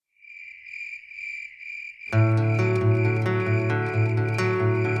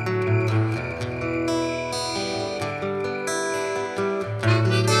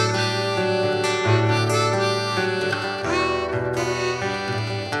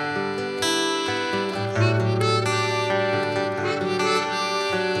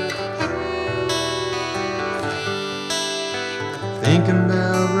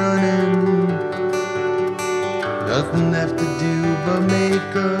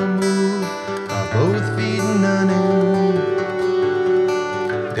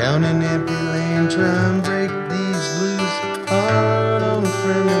try and break these blues. Hard on a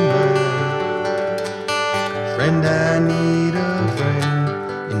friend of mine. Friend, I need a friend,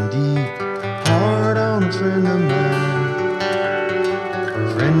 indeed. Hard on a friend of mine.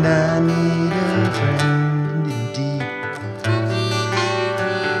 Friend, I need a friend, indeed.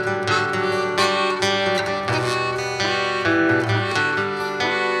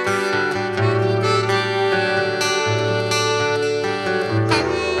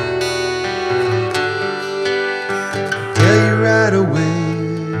 Right away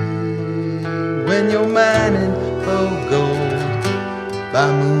when you're mining for gold by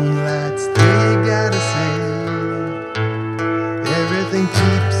moonlight's day, you gotta say everything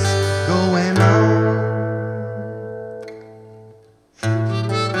keeps going on.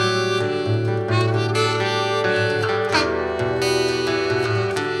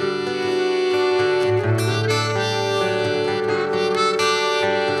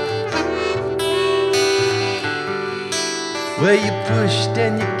 Well, you pushed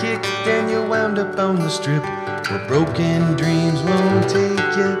and you kicked and you wound up on the strip where broken dreams won't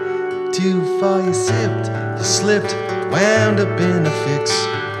take you too far. You sipped, you slipped, wound up in a fix,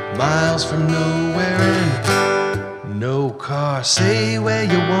 miles from nowhere and no car. Say where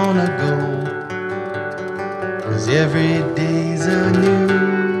you wanna go, 'cause every day's a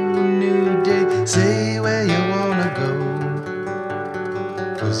new day. Say where you wanna go,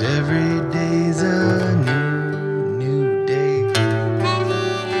 'cause every day's a new day.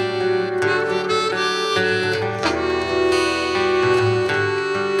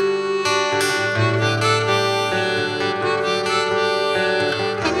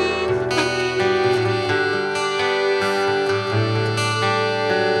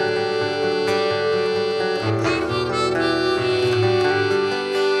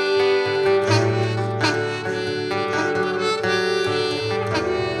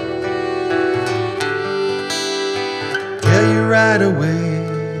 Right away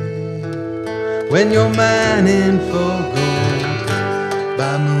when you're mining for gold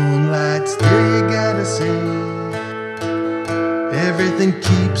by moonlight's day, you gotta say everything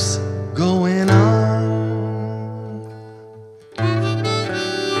keeps going on.